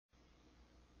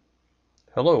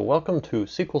Hello, welcome to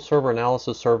SQL Server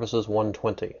Analysis Services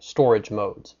 120, Storage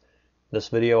Modes. In this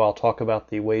video I'll talk about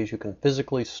the ways you can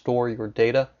physically store your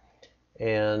data,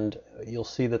 and you'll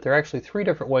see that there are actually three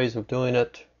different ways of doing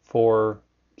it for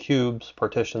cubes,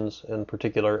 partitions in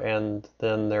particular, and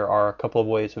then there are a couple of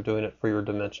ways of doing it for your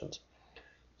dimensions.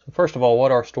 So first of all,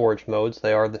 what are storage modes?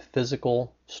 They are the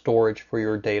physical storage for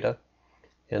your data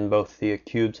in both the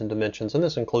cubes and dimensions, and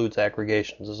this includes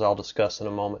aggregations, as I'll discuss in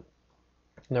a moment.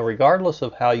 Now, regardless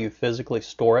of how you physically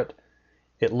store it,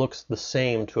 it looks the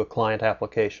same to a client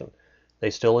application. They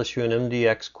still issue an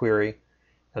MDX query.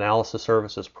 Analysis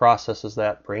Services processes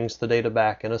that, brings the data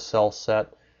back in a cell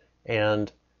set,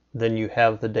 and then you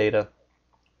have the data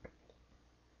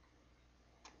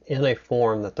in a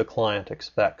form that the client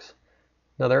expects.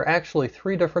 Now, there are actually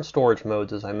three different storage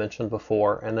modes, as I mentioned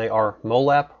before, and they are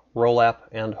MOLAP, ROLAP,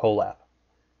 and HOLAP.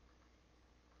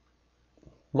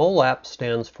 MOLAP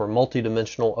stands for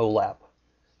multidimensional OLAP,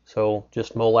 so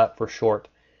just MOLAP for short.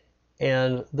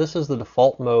 And this is the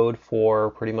default mode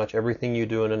for pretty much everything you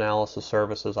do in Analysis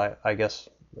Services. I guess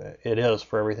it is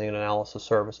for everything in Analysis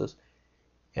Services.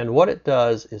 And what it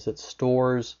does is it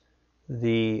stores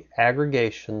the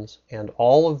aggregations and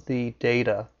all of the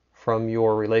data from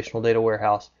your relational data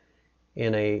warehouse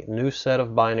in a new set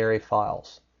of binary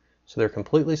files. So they're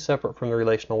completely separate from the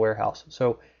relational warehouse.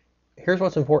 So here's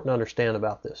what's important to understand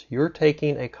about this. You're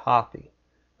taking a copy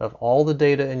of all the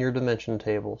data in your dimension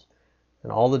tables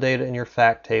and all the data in your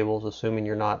fact tables, assuming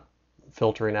you're not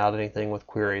filtering out anything with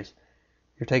queries.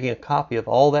 You're taking a copy of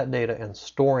all that data and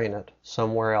storing it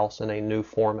somewhere else in a new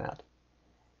format.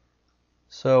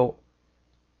 So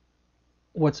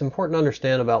what's important to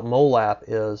understand about MOLAP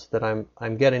is that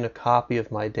I'm getting a copy of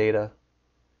my data,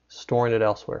 storing it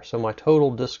elsewhere. So my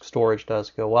total disk storage does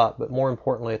go up, but more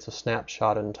importantly, it's a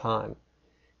snapshot in time.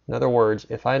 In other words,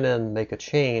 if I then make a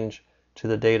change to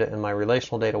the data in my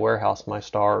relational data warehouse, my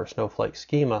star or snowflake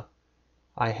schema,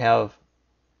 I have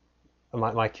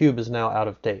my cube is now out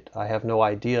of date. I have no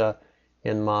idea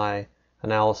in my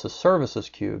Analysis Services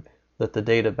cube that the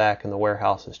data back in the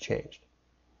warehouse has changed.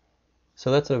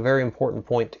 So that's a very important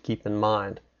point to keep in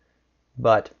mind.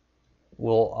 But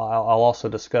I'll also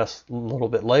discuss a little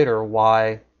bit later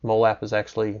why MOLAP is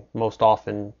actually most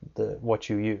often what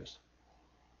you use.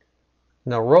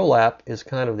 Now, ROLAP is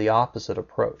kind of the opposite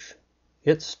approach.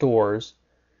 It stores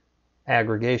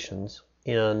aggregations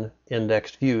in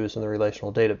indexed views in the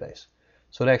relational database.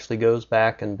 So it actually goes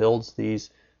back and builds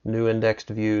these new indexed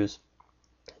views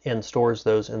and stores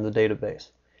those in the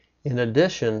database. In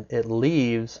addition, it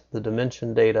leaves the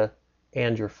dimension data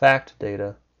and your fact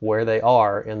data where they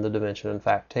are in the dimension and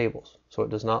fact tables. So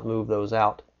it does not move those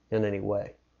out in any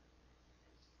way.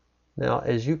 Now,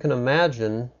 as you can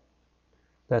imagine,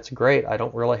 that's great. I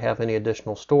don't really have any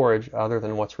additional storage other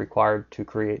than what's required to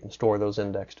create and store those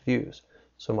indexed views.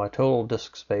 So my total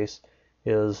disk space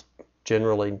is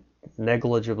generally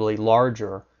negligibly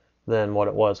larger than what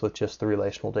it was with just the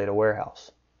relational data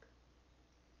warehouse.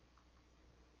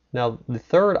 Now, the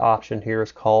third option here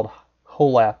is called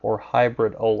HOLAP or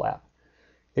hybrid OLAP.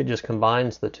 It just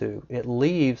combines the two. It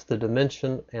leaves the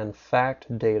dimension and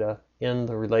fact data in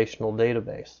the relational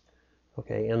database,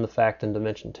 okay, in the fact and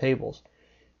dimension tables.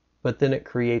 But then it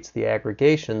creates the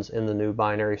aggregations in the new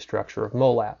binary structure of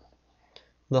MOLAP.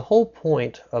 The whole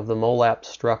point of the MOLAP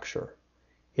structure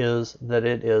is that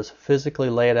it is physically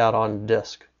laid out on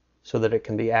disk so that it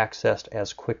can be accessed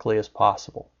as quickly as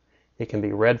possible. It can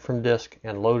be read from disk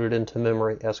and loaded into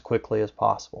memory as quickly as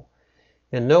possible.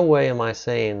 In no way am I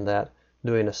saying that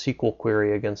doing a SQL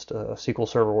query against a SQL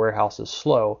Server warehouse is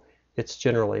slow. It's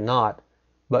generally not,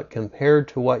 but compared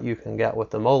to what you can get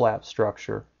with the MOLAP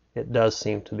structure, it does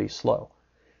seem to be slow.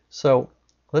 So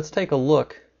let's take a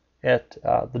look at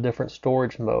the different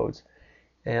storage modes,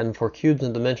 and for cubes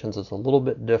and dimensions it's a little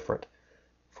bit different.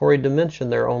 For a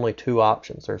dimension there are only two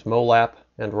options. There's MOLAP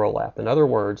and ROLAP. In other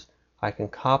words, I can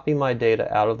copy my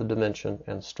data out of the dimension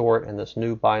and store it in this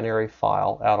new binary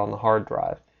file out on the hard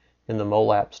drive in the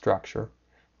MOLAP structure,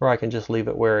 or I can just leave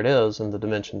it where it is in the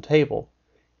dimension table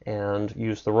and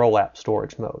use the ROLAP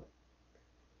storage mode.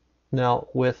 Now,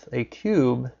 with a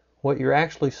cube, what you're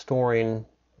actually storing,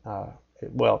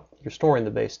 you're storing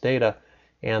the base data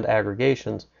and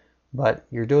aggregations, but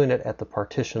you're doing it at the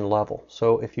partition level.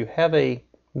 So if you have a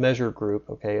measure group,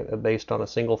 okay, based on a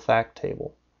single fact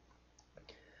table,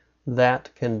 that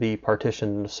can be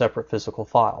partitioned into separate physical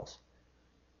files.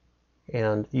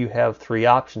 And you have three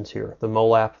options here, the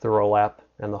MOLAP, the ROLAP,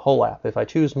 and the HOLAP. If I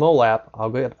choose MOLAP, I'll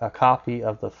get a copy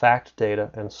of the fact data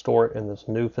and store it in this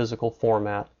new physical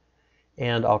format,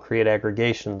 and I'll create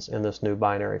aggregations in this new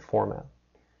binary format.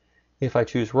 If I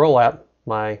choose ROLAP,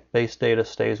 my base data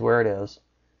stays where it is,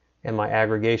 and my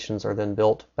aggregations are then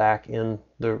built back in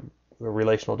the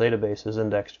relational database as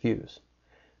indexed views.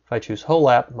 If I choose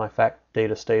HOLAP, my fact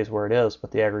data stays where it is,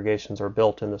 but the aggregations are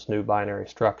built in this new binary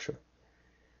structure.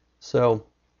 So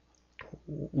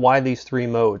why these three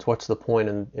modes? What's the point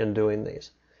in doing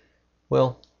these?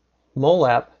 Well,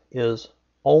 MOLAP is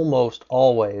almost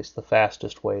always the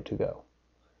fastest way to go.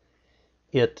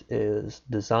 It is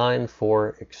designed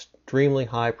for extremely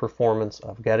high performance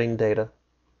of getting data,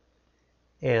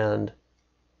 and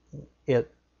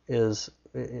it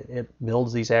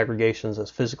builds these aggregations as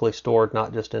physically stored,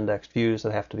 not just indexed views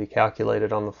that have to be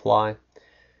calculated on the fly.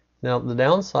 Now, the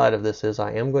downside of this is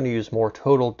I am going to use more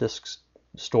total disk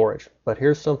storage, but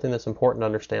here's something that's important to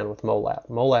understand with MOLAP.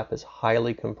 MOLAP is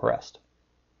highly compressed.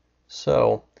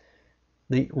 So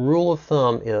the rule of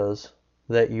thumb is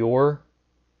that your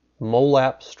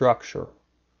MOLAP structure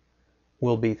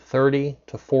will be 30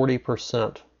 to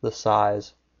 40% the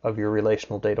size of your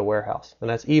relational data warehouse. And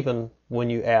that's even when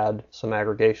you add some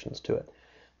aggregations to it.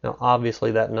 Now,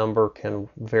 obviously that number can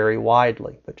vary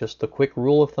widely, but just the quick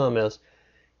rule of thumb is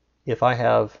if I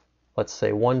have, let's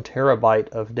say, 1 terabyte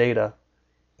of data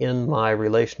in my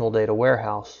relational data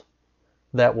warehouse,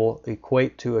 that will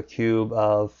equate to a cube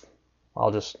of,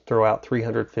 I'll just throw out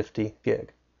 350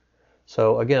 gig.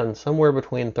 So again, somewhere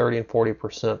between 30 and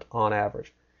 40% on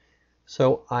average.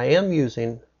 So I am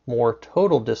using more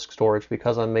total disk storage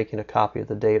because I'm making a copy of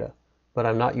the data, but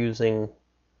I'm not using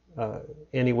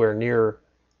anywhere near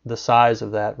the size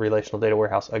of that relational data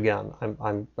warehouse. Again,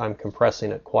 I'm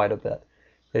compressing it quite a bit,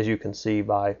 as you can see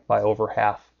by over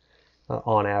half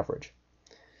on average.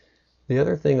 The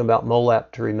other thing about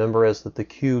MOLAP to remember is that the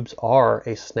cubes are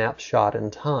a snapshot in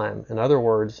time. In other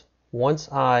words, once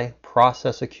I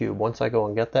process a cube, once I go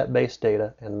and get that base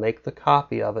data and make the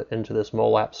copy of it into this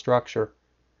MOLAP structure,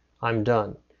 I'm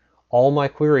done. All my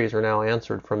queries are now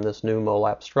answered from this new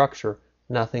MOLAP structure.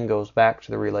 Nothing goes back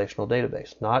to the relational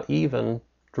database, not even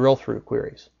drill-through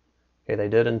queries. Okay, they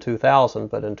did in 2000,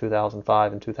 but in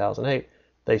 2005 and 2008,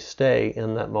 they stay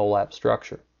in that MOLAP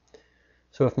structure.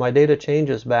 So if my data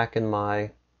changes back in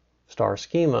my star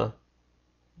schema,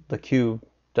 the cube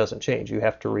doesn't change. You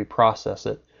have to reprocess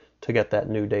it to get that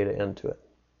new data into it.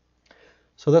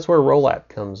 So that's where ROLAP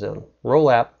comes in.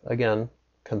 ROLAP, again,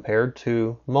 compared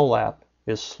to MOLAP,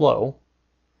 is slow,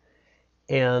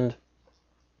 and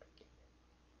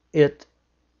it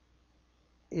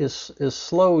is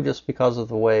slow just because of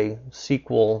the way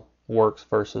SQL works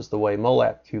versus the way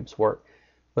MOLAP cubes work.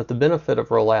 But the benefit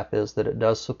of ROLAP is that it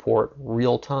does support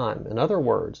real time. In other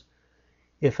words,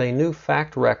 if a new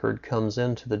fact record comes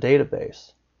into the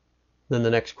database, then the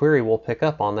next query will pick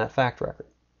up on that fact record.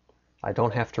 I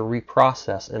don't have to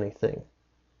reprocess anything,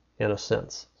 in a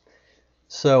sense.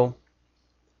 So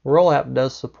ROLAP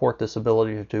does support this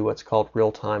ability to do what's called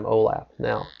real-time OLAP.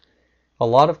 Now, a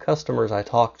lot of customers I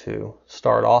talk to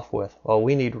start off with, oh,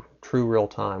 we need true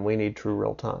real-time, we need true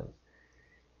real-time.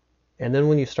 And then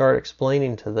when you start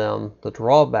explaining to them the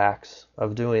drawbacks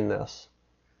of doing this,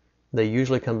 they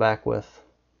usually come back with,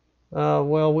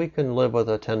 well, we can live with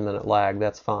a 10-minute lag,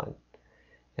 that's fine.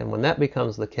 And when that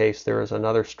becomes the case, there is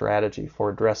another strategy for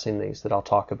addressing these that I'll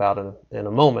talk about in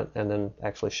a moment and then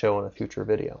actually show in a future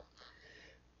video.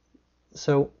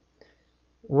 So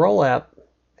ROLAP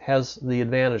has the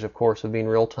advantage, of course, of being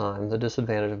real-time, the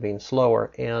disadvantage of being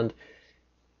slower, and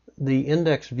the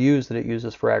index views that it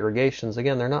uses for aggregations,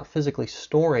 again, they're not physically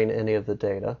storing any of the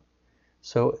data,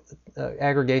 so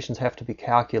aggregations have to be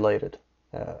calculated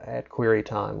at query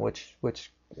time, which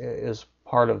is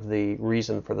part of the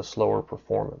reason for the slower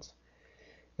performance.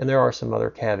 And there are some other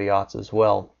caveats as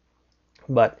well,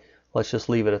 but let's just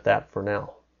leave it at that for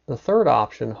now. The third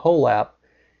option, HOLAP,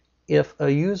 if a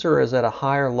user is at a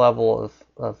higher level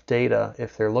of data,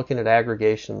 if they're looking at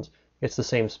aggregations, it's the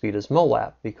same speed as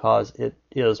MOLAP because it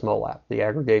is MOLAP. The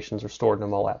aggregations are stored in a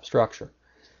MOLAP structure.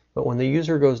 But when the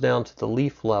user goes down to the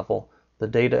leaf level, the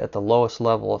data at the lowest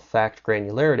level of fact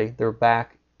granularity, they're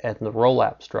back at the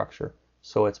ROLAP structure,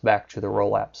 so it's back to the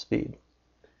ROLAP speed.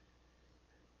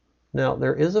 Now,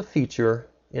 there is a feature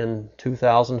in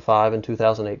 2005 and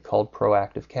 2008 called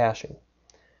proactive caching.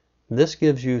 This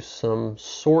gives you some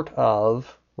sort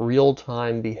of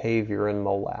real-time behavior in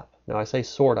MOLAP. Now I say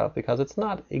sort of because it's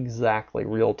not exactly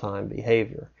real-time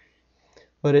behavior,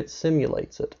 but it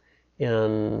simulates it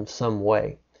in some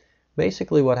way.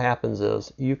 Basically what happens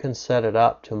is you can set it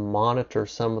up to monitor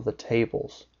some of the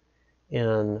tables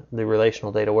in the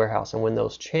relational data warehouse, and when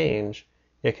those change,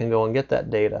 it can go and get that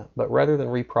data, but rather than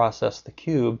reprocess the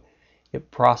cube,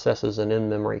 it processes an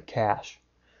in-memory cache.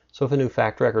 So if a new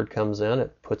fact record comes in,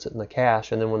 it puts it in the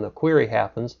cache, and then when the query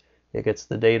happens, It gets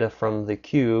the data from the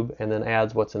cube and then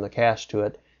adds what's in the cache to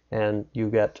it, and you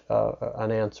get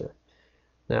an answer.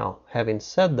 Now, having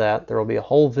said that, there will be a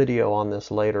whole video on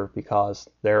this later because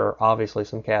there are obviously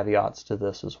some caveats to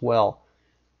this as well.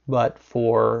 But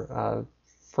for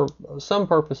some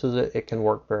purposes, it can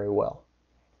work very well.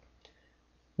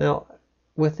 Now,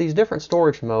 with these different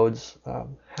storage modes,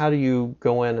 how do you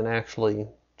go in and actually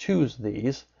choose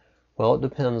these? Well, it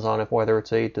depends on whether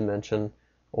it's a dimension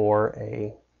or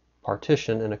a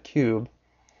partition in a cube.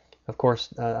 Of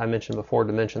course, I mentioned before,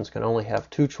 dimensions can only have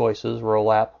two choices,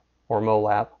 ROLAP or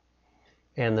MOLAP,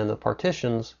 and then the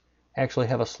partitions actually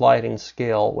have a sliding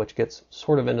scale, which gets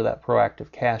sort of into that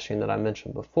proactive caching that I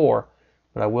mentioned before,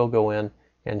 but I will go in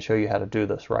and show you how to do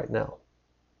this right now.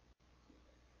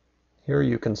 Here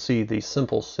you can see the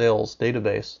simple sales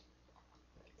database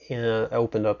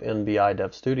opened up in BI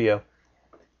Dev Studio,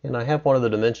 and I have one of the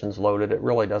dimensions loaded. It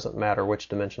really doesn't matter which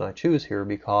dimension I choose here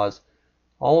because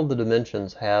all of the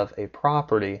dimensions have a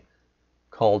property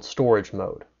called storage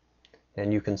mode,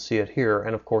 and you can see it here,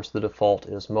 and of course the default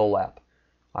is MOLAP.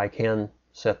 I can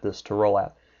set this to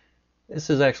ROLAP. This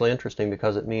is actually interesting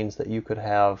because it means that you could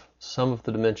have some of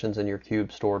the dimensions in your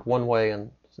cube stored one way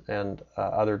and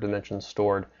other dimensions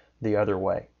stored the other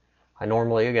way. I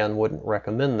normally, again, wouldn't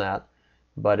recommend that,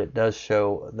 but it does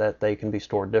show that they can be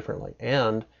stored differently.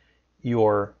 And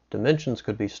your dimensions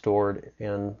could be stored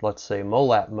in, let's say,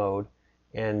 MOLAP mode,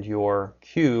 and your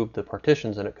cube, the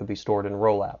partitions in it, could be stored in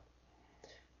ROLAP.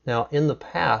 Now, in the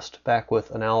past, back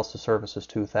with Analysis Services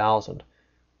 2000,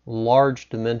 large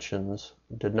dimensions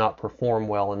did not perform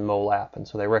well in MOLAP, and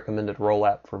so they recommended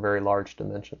ROLAP for very large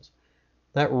dimensions.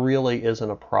 That really isn't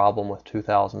a problem with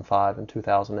 2005 and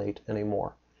 2008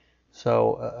 anymore.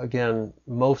 So again,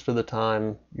 most of the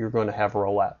time you're going to have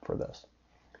ROLAP for this.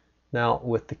 Now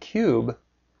with the cube,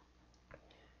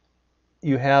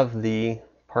 you have the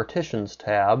partitions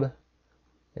tab,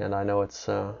 and I know it's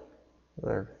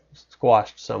they're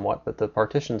squashed somewhat, but the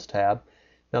partitions tab.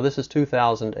 Now this is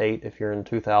 2008. If you're in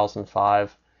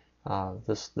 2005,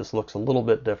 this looks a little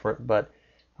bit different, but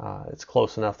it's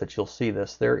close enough that you'll see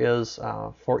this. There is,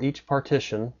 for each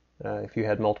partition, if you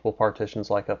had multiple partitions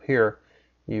like up here,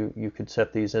 you could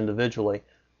set these individually.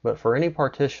 But for any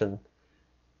partition,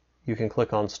 you can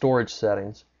click on Storage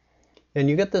Settings, and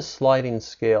you get this sliding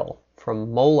scale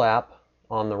from MOLAP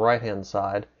on the right-hand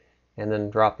side, and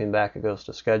then dropping back it goes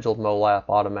to Scheduled MOLAP,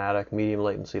 Automatic, Medium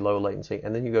Latency, Low Latency,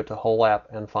 and then you go to HOLAP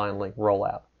and finally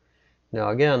ROLAP. Now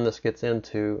again, this gets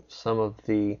into some of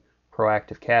the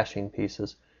proactive caching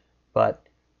pieces, but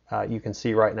you can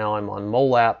see right now I'm on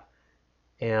MOLAP,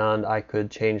 and I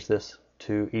could change this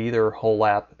to either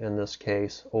HOLAP in this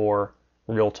case or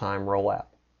real-time ROLAP.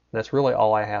 That's really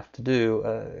all I have to do,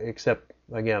 except,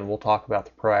 again, we'll talk about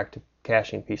the proactive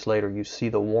caching piece later. You see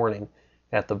the warning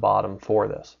at the bottom for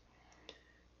this.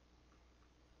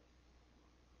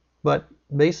 But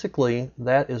basically,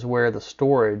 that is where the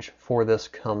storage for this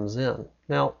comes in.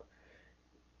 Now,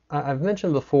 I've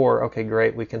mentioned before, okay,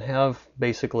 great, we can have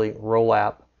basically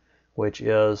ROLAP, which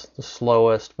is the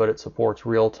slowest, but it supports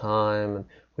real-time, and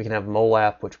we can have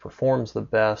MOLAP, which performs the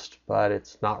best, but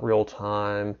it's not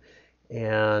real-time,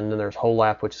 and then there's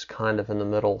HOLAP, which is kind of in the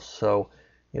middle. So,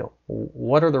 you know,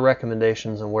 what are the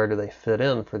recommendations and where do they fit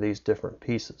in for these different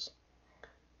pieces?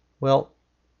 Well,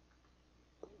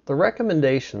 the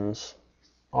recommendations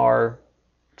are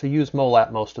to use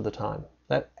MOLAP most of the time.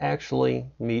 That actually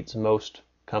meets most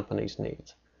companies'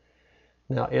 needs.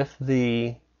 Now, if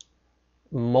the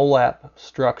MOLAP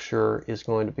structure is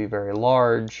going to be very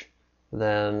large,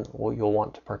 then you'll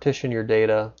want to partition your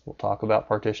data. We'll talk about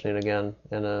partitioning again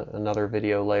in another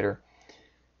video later.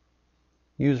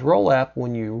 Use ROLAP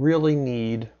when you really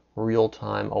need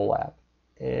real-time OLAP.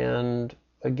 And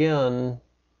again,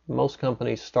 most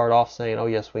companies start off saying, oh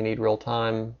yes, we need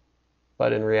real-time,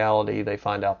 but in reality they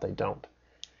find out they don't.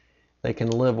 They can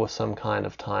live with some kind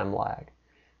of time lag.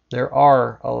 There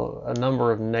are a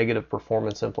number of negative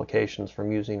performance implications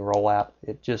from using ROLAP.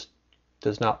 It just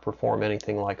does not perform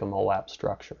anything like a MOLAP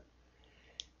structure.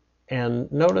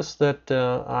 And notice that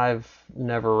I've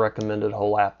never recommended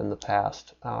HOLAP in the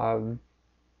past. I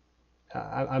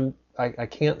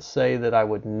can't say that I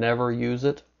would never use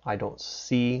it. I don't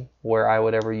see where I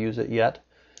would ever use it yet.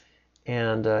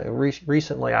 And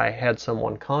recently I had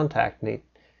someone contact me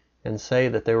and say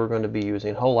that they were going to be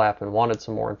using HOLAP and wanted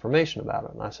some more information about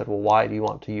it. And I said, well, why do you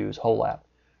want to use HOLAP?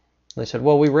 And they said,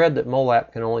 well, we read that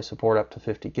MOLAP can only support up to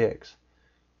 50 gigs.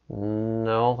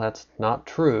 No, that's not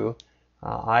true.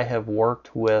 I have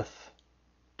worked with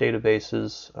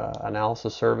databases,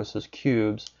 analysis services,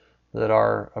 cubes that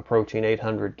are approaching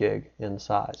 800 gig in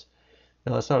size.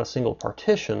 Now, that's not a single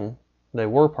partition, they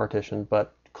were partitioned,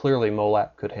 but clearly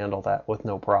MOLAP could handle that with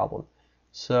no problem.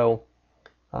 So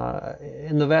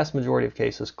in the vast majority of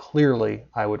cases, clearly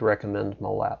I would recommend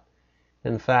MOLAP.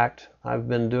 In fact, I've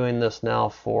been doing this now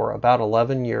for about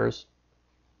 11 years,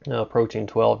 approaching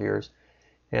 12 years,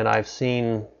 and I've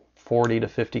seen 40 to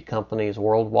 50 companies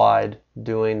worldwide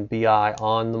doing BI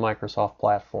on the Microsoft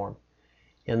platform.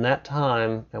 In that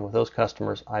time, and with those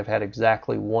customers, I've had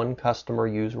exactly one customer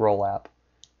use ROLAP,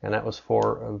 and that was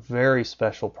for a very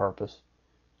special purpose,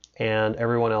 and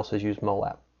everyone else has used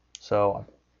MOLAP. So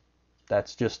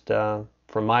that's just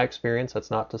from my experience.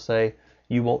 That's not to say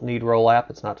you won't need ROLAP.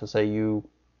 It's not to say you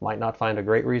might not find a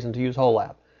great reason to use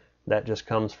HOLAP. That just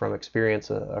comes from experience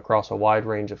across a wide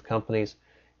range of companies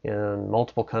in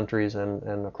multiple countries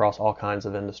and across all kinds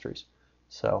of industries.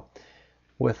 So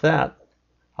with that,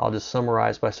 I'll just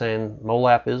summarize by saying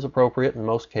MOLAP is appropriate in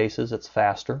most cases. It's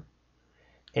faster,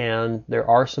 and there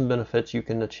are some benefits you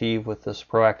can achieve with this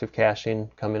proactive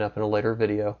caching coming up in a later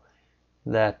video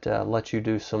that lets you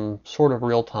do some sort of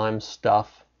real-time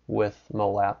stuff with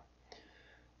MOLAP.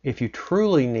 If you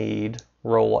truly need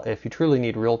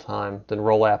real-time, then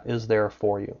ROLAP is there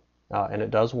for you, and it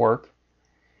does work.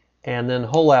 And then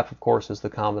HOLAP, of course, is the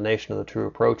combination of the two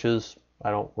approaches.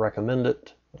 I don't recommend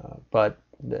it, but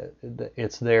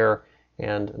it's there,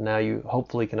 and now you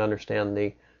hopefully can understand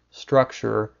the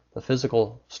structure, the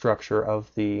physical structure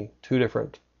of the two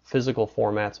different physical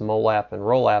formats, MOLAP and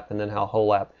ROLAP, and then how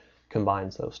HOLAP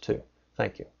combines those two.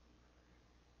 Thank you.